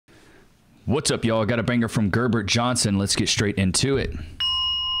What's up, y'all? I got a banger from Gerbert Johnson. Let's get straight into it.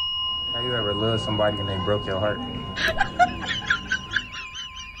 Have you ever loved somebody and they broke your heart?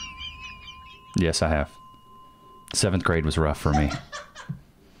 Yes, I have. 7th grade was rough for me.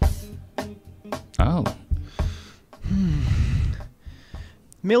 Oh.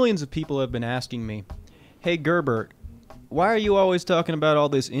 Millions of people have been asking me, hey Gerbert, why are you always talking about all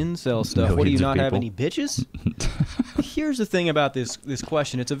this incel stuff? What, do you not have any bitches? Here's the thing about this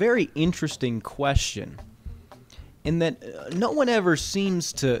question. It's a very interesting question. In that no one ever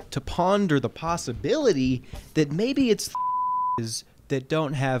seems to ponder the possibility that maybe it's that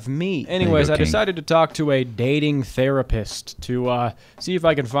don't have me. Anyways, I decided to talk to a dating therapist to see if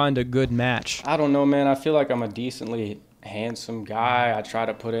I can find a good match. I don't know, man. I feel like I'm a decently handsome guy. I try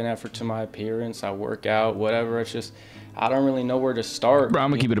to put in effort to my appearance. I work out, whatever. It's just, I don't really know where to start. Bro, I'm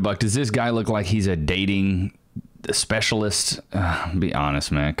gonna keep it a buck. Does this guy look like he's a dating specialist? Be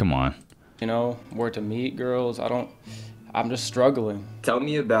honest, man. Come on. You know, where to meet girls. I'm just struggling. Tell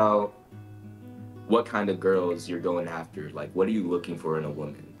me about what kind of girls you're going after. Like, what are you looking for in a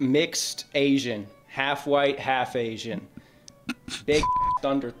woman? Mixed Asian. Half white, half Asian. Big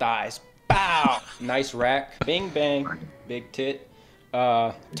under thighs. Bow! Nice rack. Bing bang. Big tit.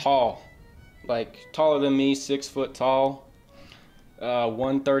 Tall. Like, taller than me, 6 foot tall.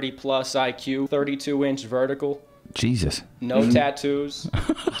 130 plus IQ. 32-inch vertical. Jesus. No tattoos.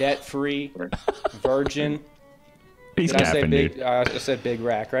 Debt-free. Virgin. He's Did I say capping, big? dude. I said big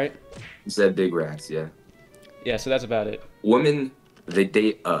rack, right? You said big racks, yeah. Yeah, so that's about it. Women, they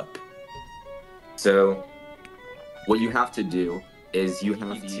date up. So what you have to do is you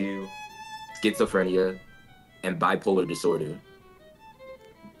have to schizophrenia and bipolar disorder.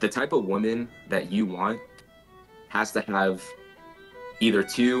 The type of woman that you want has to have either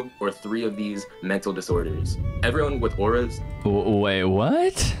 2 or 3 of these mental disorders. Everyone with auras, Wait,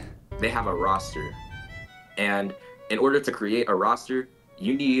 what? they have a roster. And in order to create a roster,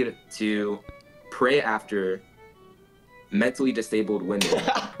 you need to pray after mentally disabled women.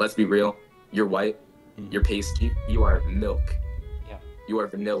 Let's be real. You're white. You're pasty. You are milk. Yeah. You are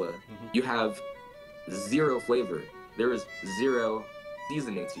vanilla. You have 0 flavor. There is 0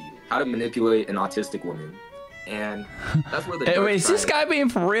 seasoning to you. How to manipulate an autistic woman. And that's where the Hey, dark wait, is this triad- guy being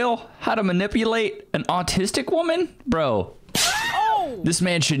for real? How to manipulate an autistic woman? Bro. This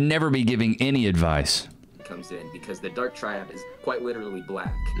man should never be giving any advice. comes in, because the dark triad is quite literally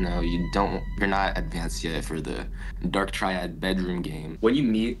black. No, you're not advanced yet for the dark triad bedroom game. When you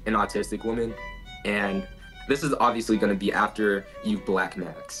meet an autistic woman, and this is obviously going to be after you've black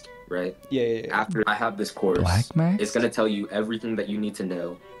maxed, right? Yeah. After I have this course, Black maxed? it's going to tell you everything that you need to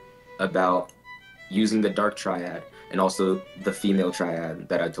know about using the dark triad and also the female triad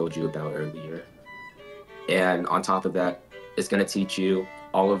that I told you about earlier. And on top of that, it's going to teach you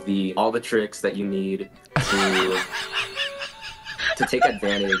all the tricks that you need to take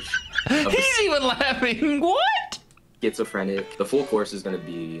advantage of He's even laughing. What? schizophrenic. The full course is going to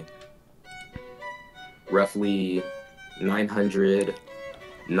be roughly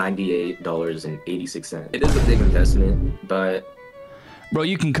 $998.86. It is a big investment, but Bro,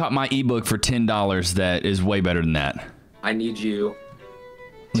 you can cut my ebook for $10 that is way better than that. I need you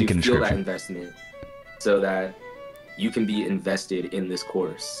to Link in feel that description. investment so that you can be invested in this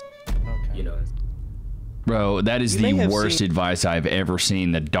course. Okay. You know, Bro, that is You may the have worst seen- advice I've ever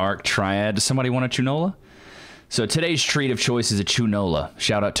seen. The dark triad. Does somebody want a chunola? So today's treat of choice is a chunola.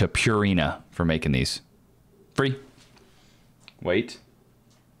 Shout out to Purina for making these. Free. Wait.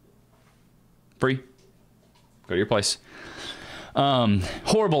 Free. Go to your place.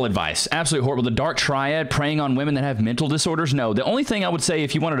 Horrible advice. Absolutely horrible. The dark triad, preying on women that have mental disorders. No, the only thing I would say,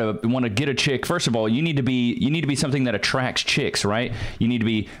 if you want to get a chick, first of all, you need to be something that attracts chicks, right? You need to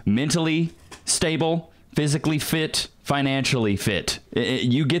be mentally stable, physically fit, financially fit.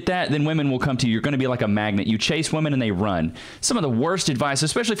 You get that, then women will come to you. You're going to be like a magnet. You chase women and they run. Some of the worst advice,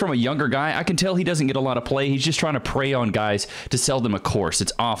 especially from a younger guy, I can tell he doesn't get a lot of play. He's just trying to prey on guys to sell them a course.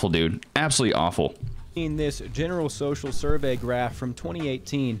 It's awful, dude. Absolutely awful. Seen this general social survey graph from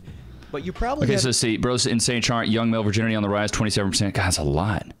 2018, but you probably Okay, have so see, bro's insane chart. Young male virginity on the rise, 27%. God, that's a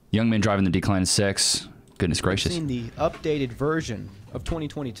lot. Young men driving the decline in sex. Goodness gracious. seen the updated version of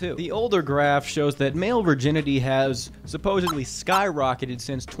 2022. The older graph shows that male virginity has supposedly skyrocketed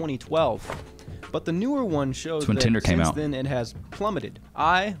since 2012, but the newer one shows That's when that Tinder came since out. then it has plummeted.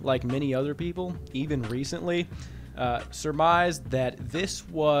 I, like many other people, even recently, surmised that this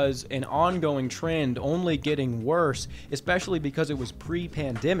was an ongoing trend, only getting worse, especially because it was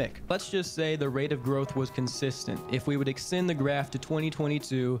pre-pandemic. Let's just say the rate of growth was consistent. If we would extend the graph to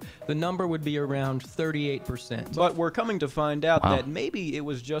 2022, the number would be around 38%. But we're coming to find out that maybe it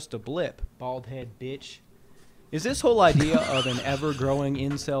was just a blip. Bald head bitch. Is this whole idea of an ever-growing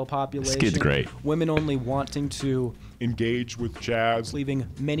incel population, this kid's great, women only wanting to engage with jazz, leaving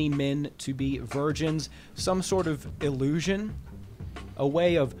many men to be virgins, some sort of illusion? A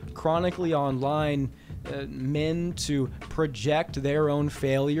way of chronically online men to project their own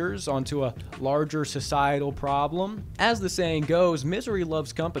failures onto a larger societal problem? As the saying goes, misery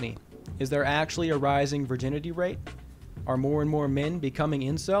loves company. Is there actually a rising virginity rate? Are more and more men becoming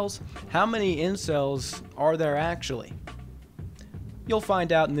incels? How many incels are there actually? You'll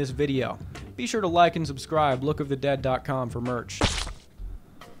find out in this video. Be sure to like and subscribe, lookofthedead.com for merch.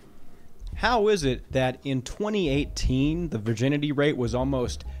 How is it that in 2018 the virginity rate was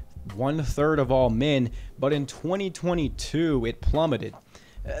almost 1/3 of all men, but in 2022 it plummeted?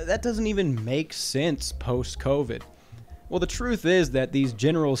 That doesn't even make sense post-COVID. Well, the truth is that these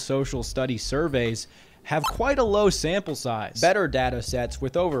general social study surveys have quite a low sample size. Better data sets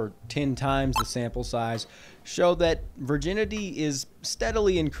with over 10 times the sample size show that virginity is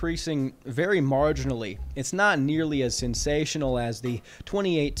steadily increasing very marginally. It's not nearly as sensational as the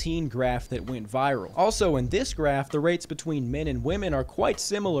 2018 graph that went viral. Also, in this graph, the rates between men and women are quite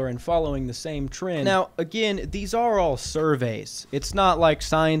similar and following the same trend. Now, again, these are all surveys. It's not like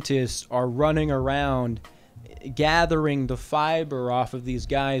scientists are running around gathering the fiber off of these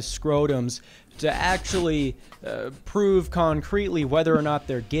guys' scrotums to actually prove concretely whether or not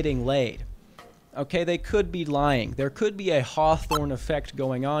they're getting laid. Okay, they could be lying. There could be a Hawthorne effect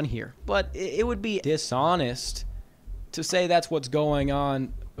going on here. But it would be dishonest to say that's what's going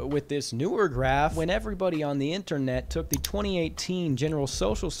on with this newer graph when everybody on the internet took the 2018 General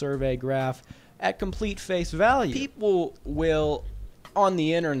Social Survey graph at complete face value. People will, on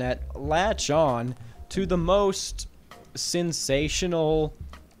the internet, latch on to the most sensational,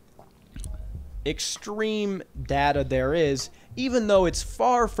 extreme data there is, even though it's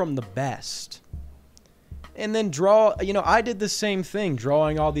far from the best. And then I did the same thing,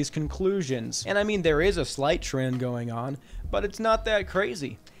 drawing all these conclusions. And I mean, there is a slight trend going on, but it's not that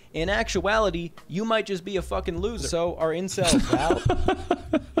crazy. In actuality, you might just be a fucking loser. So are incels out?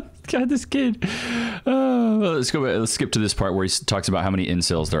 God, this kid. Let's go back. Let's skip to this part where he talks about how many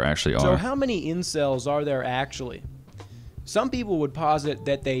incels there actually are. So how many incels are there actually? Some people would posit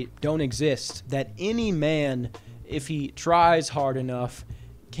that they don't exist, that any man, if he tries hard enough,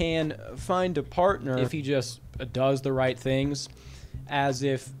 can find a partner if he just does the right things, as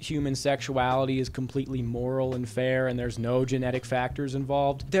if human sexuality is completely moral and fair and there's no genetic factors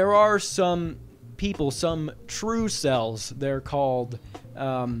involved. There are some people, some true cells, they're called,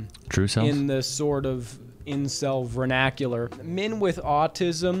 true cells? in the sort of incel vernacular. Men with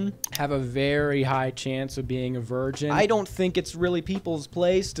autism have a very high chance of being a virgin. I don't think it's really people's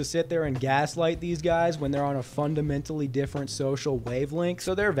place to sit there and gaslight these guys when they're on a fundamentally different social wavelength.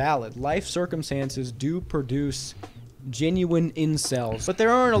 So they're valid. Life circumstances do produce genuine incels, but there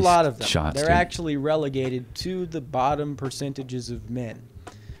aren't a lot of them. They're actually relegated to the bottom percentages of men.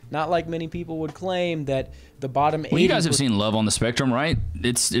 Not like many people would claim that the bottom 80%. Well, you guys have seen Love on the Spectrum, right?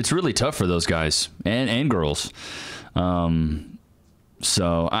 It's really tough for those guys and girls.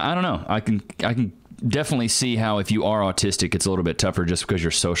 So I don't know. I can definitely see how if you are autistic, it's a little bit tougher just because you're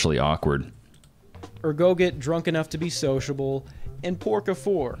socially awkward. Or go get drunk enough to be sociable and pork a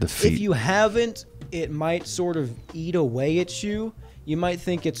four. If you haven't, it might sort of eat away at you. You might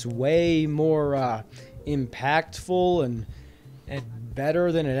think it's way more impactful and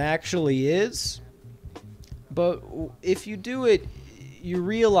better than it actually is. But if you do it, you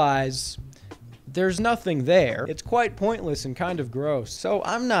realize there's nothing there. It's quite pointless and kind of gross. So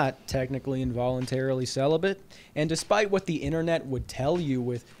I'm not technically involuntarily celibate, and despite what the internet would tell you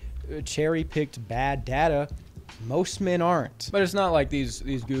with cherry-picked bad data, most men aren't. But it's not like these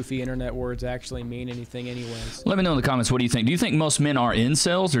goofy internet words actually mean anything anyways. Let me know in the comments, what do you think? Do you think most men are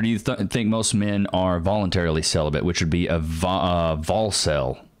incels, or do you think most men are voluntarily celibate, which would be a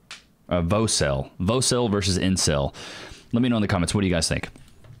vocel? Vocel versus incel. Let me know in the comments, what do you guys think?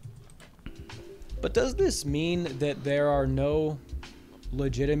 But does this mean that there are no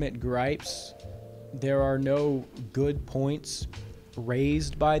legitimate gripes? There are no good points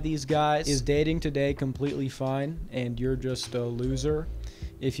raised by these guys? Is dating today completely fine and you're just a loser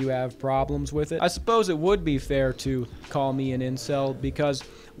if you have problems with it? I suppose it would be fair to call me an incel, because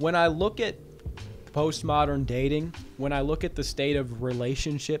when I look at postmodern dating, when I look at the state of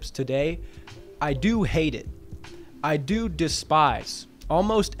relationships today, I do hate it. I do despise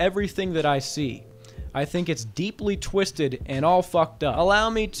almost everything that I see. I think it's deeply twisted and all fucked up. Allow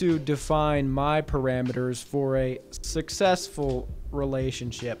me to define my parameters for a successful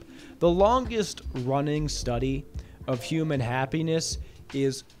relationship. The longest running study of human happiness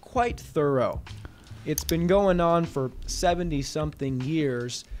is quite thorough. It's been going on for 70-something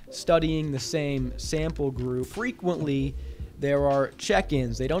years, studying the same sample group. Frequently, there are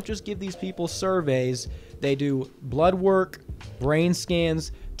check-ins. They don't just give these people surveys. They do blood work, brain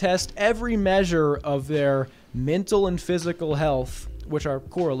scans, test every measure of their mental and physical health, which are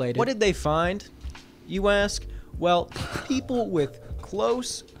correlated. What did they find, you ask? Well, people with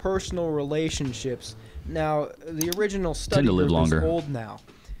close personal relationships. Now, the original study group is old now.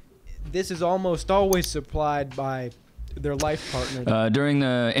 This is almost always supplied by their life partner. During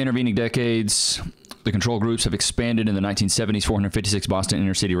the intervening decades, the control groups have expanded. In the 1970s, 456 Boston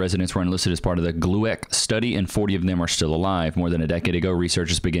inner city residents were enlisted as part of the Glueck study, and 40 of them are still alive. More than a decade ago,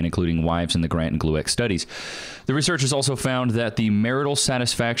 researchers began including wives in the Grant and Glueck studies. The researchers also found that the marital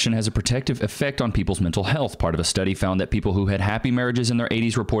satisfaction has a protective effect on people's mental health. Part of a study found that people who had happy marriages in their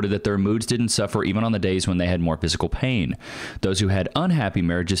 80s reported that their moods didn't suffer even on the days when they had more physical pain. Those who had unhappy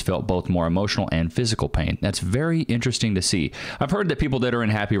marriages felt both more emotional and physical pain. That's very interesting to see. I've heard that people that are in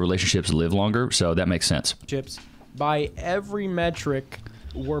happy relationships live longer, so that makes sense. By every metric,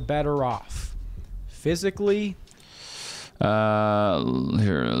 we're better off. Physically,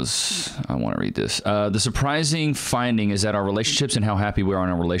 here is, I want to read this. The surprising finding is that our relationships and how happy we are in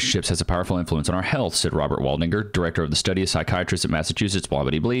our relationships has a powerful influence on our health, said Robert Waldinger, director of the study, a psychiatrist at Massachusetts, blah,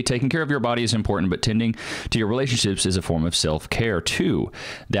 blah, blah. Taking care of your body is important, but tending to your relationships is a form of self-care too.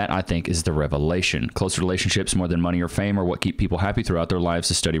 That, I think, is the revelation. Close relationships, more than money or fame, are what keep people happy throughout their lives,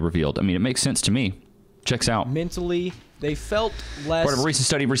 the study revealed. I mean, it makes sense to me. Checks out. Mentally, they felt less... Part of a recent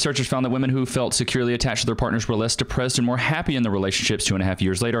study, researchers found that women who felt securely attached to their partners were less depressed and more happy in their relationships 2.5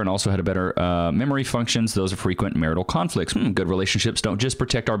 years later, and also had a better memory functions, those of frequent marital conflicts. Good relationships don't just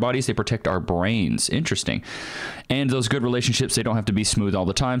protect our bodies, they protect our brains. Interesting. And those good relationships, they don't have to be smooth all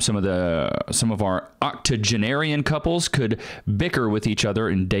the time. Some of our octogenarian couples could bicker with each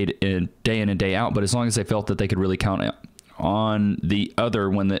other day in and day out, but as long as they felt that they could really count on the other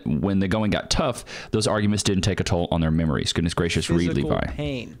when the going got tough, those arguments didn't take a toll on their memories. Goodness gracious, read Levi.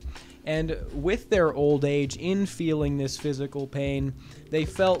 Pain. And with their old age, in feeling this physical pain, they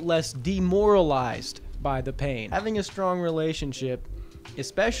felt less demoralized by the pain. Having a strong relationship,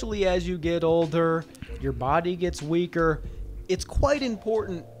 especially as you get older, your body gets weaker, it's quite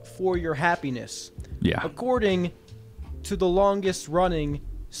important for your happiness. Yeah. According to the longest running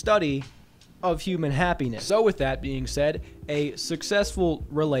study of human happiness. So with that being said, a successful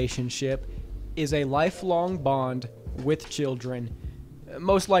relationship is a lifelong bond with children,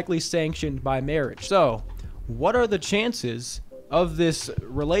 most likely sanctioned by marriage. So, what are the chances of this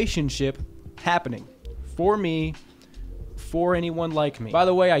relationship happening? For me, for anyone like me. By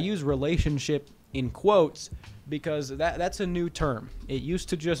the way, I use relationship in quotes because that's a new term. It used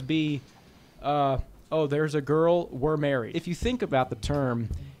to just be, oh, there's a girl, we're married. If you think about the term,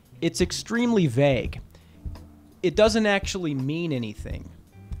 it's extremely vague. It doesn't actually mean anything.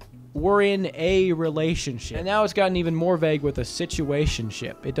 We're in a relationship. And now it's gotten even more vague with a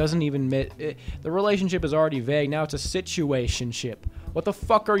situationship. It doesn't even the relationship is already vague. Now it's a situationship. What the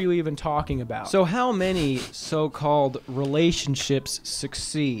fuck are you even talking about? So how many so-called relationships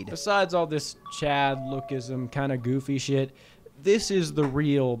succeed? Besides all this Chad lookism kind of goofy shit, this is the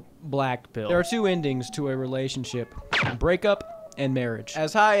real black pill. There are two endings to a relationship: breakup and marriage.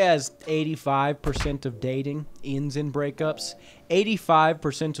 As high as 85% of dating ends in breakups.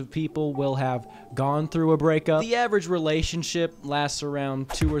 85% of people will have gone through a breakup. The average relationship lasts around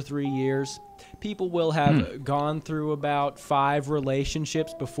 2 or 3 years. People will have gone through about 5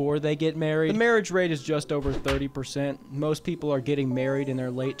 relationships before they get married. The marriage rate is just over 30%. Most people are getting married in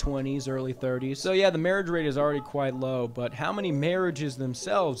their late 20s, early 30s. So yeah, the marriage rate is already quite low, but how many marriages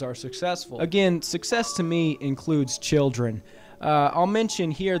themselves are successful? Again, success to me includes children. I'll mention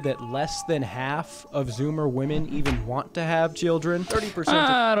here that less than half of Zoomer women even want to have children. 30%.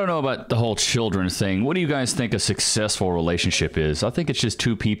 I don't know about the whole children thing. What do you guys think a successful relationship is? I think it's just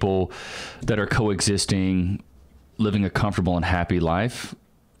two people that are coexisting, living a comfortable and happy life.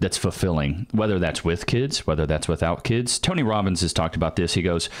 that's fulfilling, whether that's with kids, whether that's without kids. Tony Robbins has talked about this. He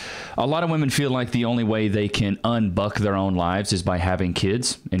goes, a lot of women feel like the only way they can unbuck their own lives is by having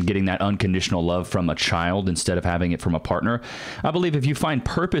kids and getting that unconditional love from a child instead of having it from a partner. I believe if you find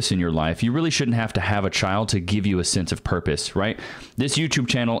purpose in your life, you really shouldn't have to have a child to give you a sense of purpose, right? This YouTube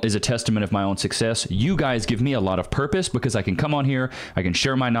channel is a testament of my own success. You guys give me a lot of purpose because I can come on here, I can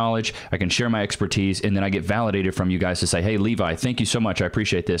share my knowledge, I can share my expertise, and then I get validated from you guys to say, hey, Levi, thank you so much. I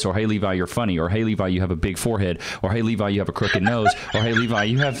appreciate this. Or, hey, Levi, you're funny. Or, hey, Levi, you have a big forehead. Or, hey, Levi, you have a crooked nose. Or, hey, Levi,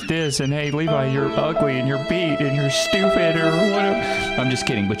 you have this. And, hey, Levi, you're ugly and you're beat and you're stupid or whatever. I'm just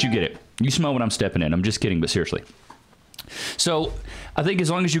kidding, but you get it. You smell what I'm stepping in. I'm just kidding, but seriously. So I think as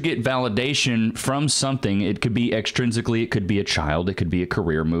long as you get validation from something, it could be extrinsically, it could be a child, it could be a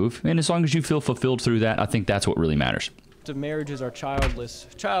career move. And as long as you feel fulfilled through that, I think that's what really matters. Of marriages are childless.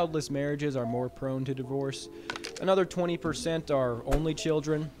 Childless marriages are more prone to divorce. Another 20% are only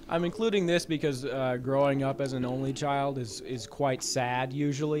children. I'm including this because growing up as an only child is quite sad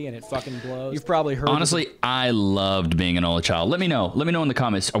usually, and it fucking blows. You've probably heard. Honestly, I loved being an only child. Let me know. Let me know in the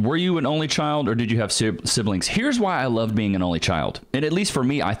comments. Were you an only child or did you have siblings? Here's why I loved being an only child. And at least for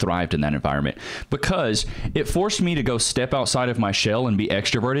me, I thrived in that environment because it forced me to go step outside of my shell and be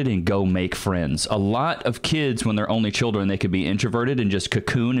extroverted and go make friends. A lot of kids, when they're only children, they could be introverted and just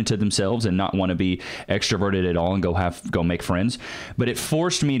cocoon into themselves and not want to be extroverted at all and go make friends. But it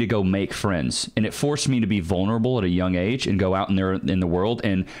forced me to go make friends, and it forced me to be vulnerable at a young age and go out in the world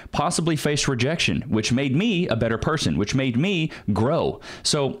and possibly face rejection, which made me a better person, which made me grow.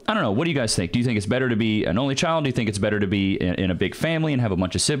 So I don't know. What do you guys think? Do you think it's better to be an only child? Do you think it's better to be in a big family and have a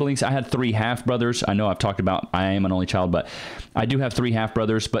bunch of siblings? I had 3 half brothers. I know I've talked about I am an only child, but I do have 3 half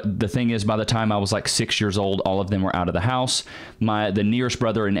brothers. But the thing is, by the time I was like 6 years old, all of them were out of the house. The nearest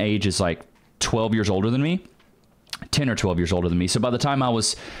brother in age is like 12 years older than me. 10 or 12 years older than me. So by the time I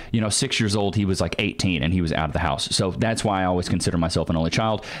was, 6 years old, he was like 18 and he was out of the house. So that's why I always consider myself an only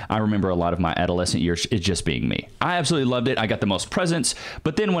child. I remember a lot of my adolescent years, it just being me. I absolutely loved it. I got the most presents.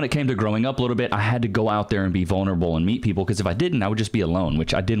 But then when it came to growing up a little bit, I had to go out there and be vulnerable and meet people, because if I didn't, I would just be alone,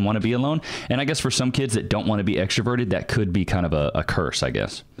 which I didn't want to be alone. And I guess for some kids that don't want to be extroverted, that could be kind of a curse, I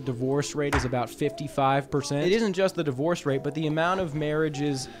guess. The divorce rate is about 55%. It isn't just the divorce rate, but the amount of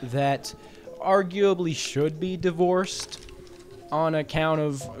marriages that arguably should be divorced on account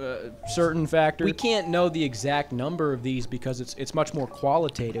of certain factors. We can't know the exact number of these because it's much more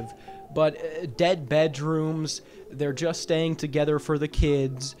qualitative, but dead bedrooms, they're just staying together for the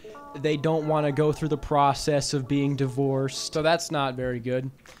kids, they don't want to go through the process of being divorced, so that's not very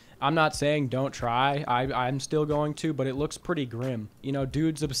good. I'm not saying don't try. I'm still going to, but it looks pretty grim.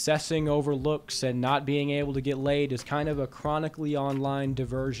 Dudes obsessing over looks and not being able to get laid is kind of a chronically online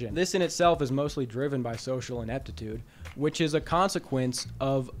diversion. This in itself is mostly driven by social ineptitude, which is a consequence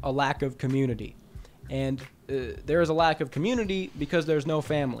of a lack of community. And there is a lack of community because there's no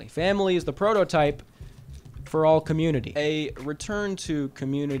family. Family is the prototype for all community. A return to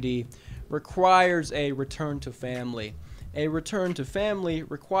community requires a return to family. A return to family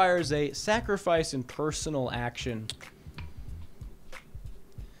requires a sacrifice in personal action.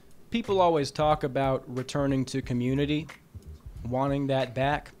 People always talk about returning to community, wanting that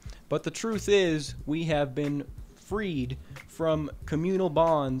back, but the truth is we have been freed from communal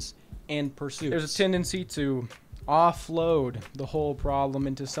bonds and pursuits. There's a tendency to offload the whole problem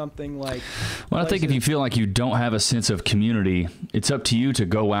into something like... Well, I think if you feel like you don't have a sense of community, it's up to you to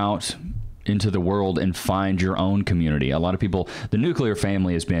go out into the world and find your own community. A lot of people, the nuclear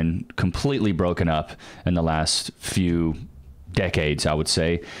family has been completely broken up in the last few decades, I would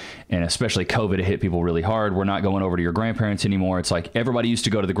say. And especially COVID hit people really hard. We're not going over to your grandparents anymore. It's like everybody used to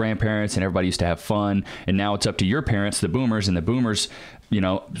go to the grandparents and everybody used to have fun. And now it's up to your parents, the boomers, and the boomers,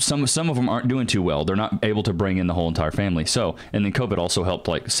 some of them aren't doing too well. They're not able to bring in the whole entire family. So, and then COVID also helped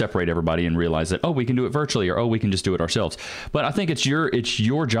separate everybody and realize that, oh, we can do it virtually, or, oh, we can just do it ourselves. But I think it's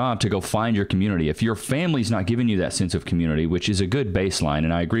your job to go find your community. If your family's not giving you that sense of community, which is a good baseline,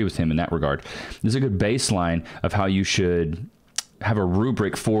 and I agree with him in that regard, there's a good baseline of how you should have a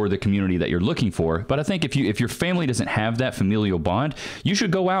rubric for the community that you're looking for. But I think if your family doesn't have that familial bond, you should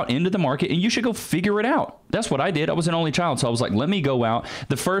go out into the market and you should go figure it out. That's what I did. I was an only child, so I was like, let me go out.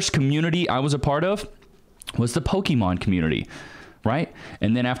 The first community I was a part of was the Pokemon community, right?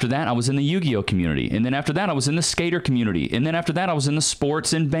 And then after that, I was in the Yu-Gi-Oh community. And then after that, I was in the skater community. And then after that, I was in the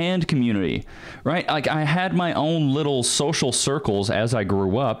sports and band community, right? Like, I had my own little social circles as I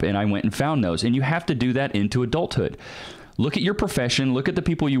grew up, and I went and found those. And you have to do that into adulthood. Look at your profession, look at the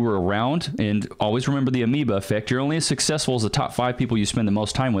people you were around, and always remember the amoeba effect. You're only as successful as the top 5 people you spend the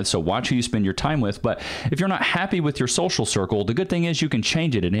most time with, so watch who you spend your time with. But if you're not happy with your social circle, the good thing is you can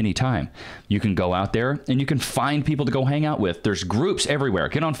change it at any time. You can go out there and you can find people to go hang out with. There's groups everywhere.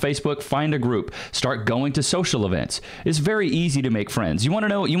 Get on Facebook, find a group, start going to social events. It's very easy to make friends. You want to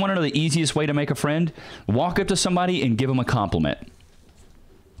know the easiest way to make a friend? Walk up to somebody and give them a compliment.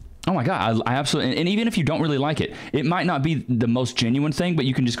 Oh my God, I absolutely, and even if you don't really like it, it might not be the most genuine thing, but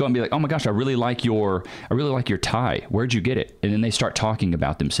you can just go and be like, oh my gosh, I really like your tie. Where'd you get it? And then they start talking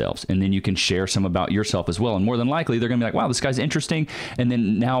about themselves, and then you can share some about yourself as well. And more than likely, they're gonna be like, wow, this guy's interesting. And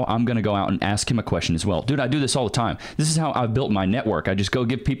then now I'm gonna go out and ask him a question as well. Dude, I do this all the time. This is how I've built my network. I just go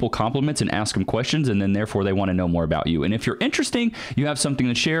give people compliments and ask them questions, and then therefore they want to know more about you. And if you're interesting, you have something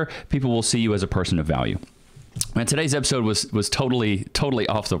to share, people will see you as a person of value. Man, today's episode was totally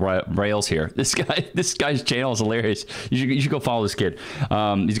off the rails here. This guy's channel is hilarious. You should go follow this kid.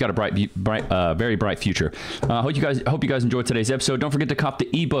 He's got a very bright future. Hope you guys enjoyed today's episode. Don't forget to cop the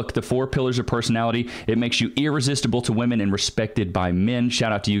ebook, The 4 Pillars of Personality. It makes you irresistible to women and respected by men.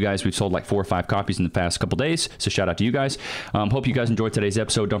 Shout out to you guys. We've sold like 4 or 5 copies in the past couple days, so shout out to you guys. Hope you guys enjoyed today's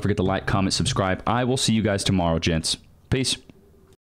episode. Don't forget to like, comment, subscribe. I will see you guys tomorrow, gents. Peace.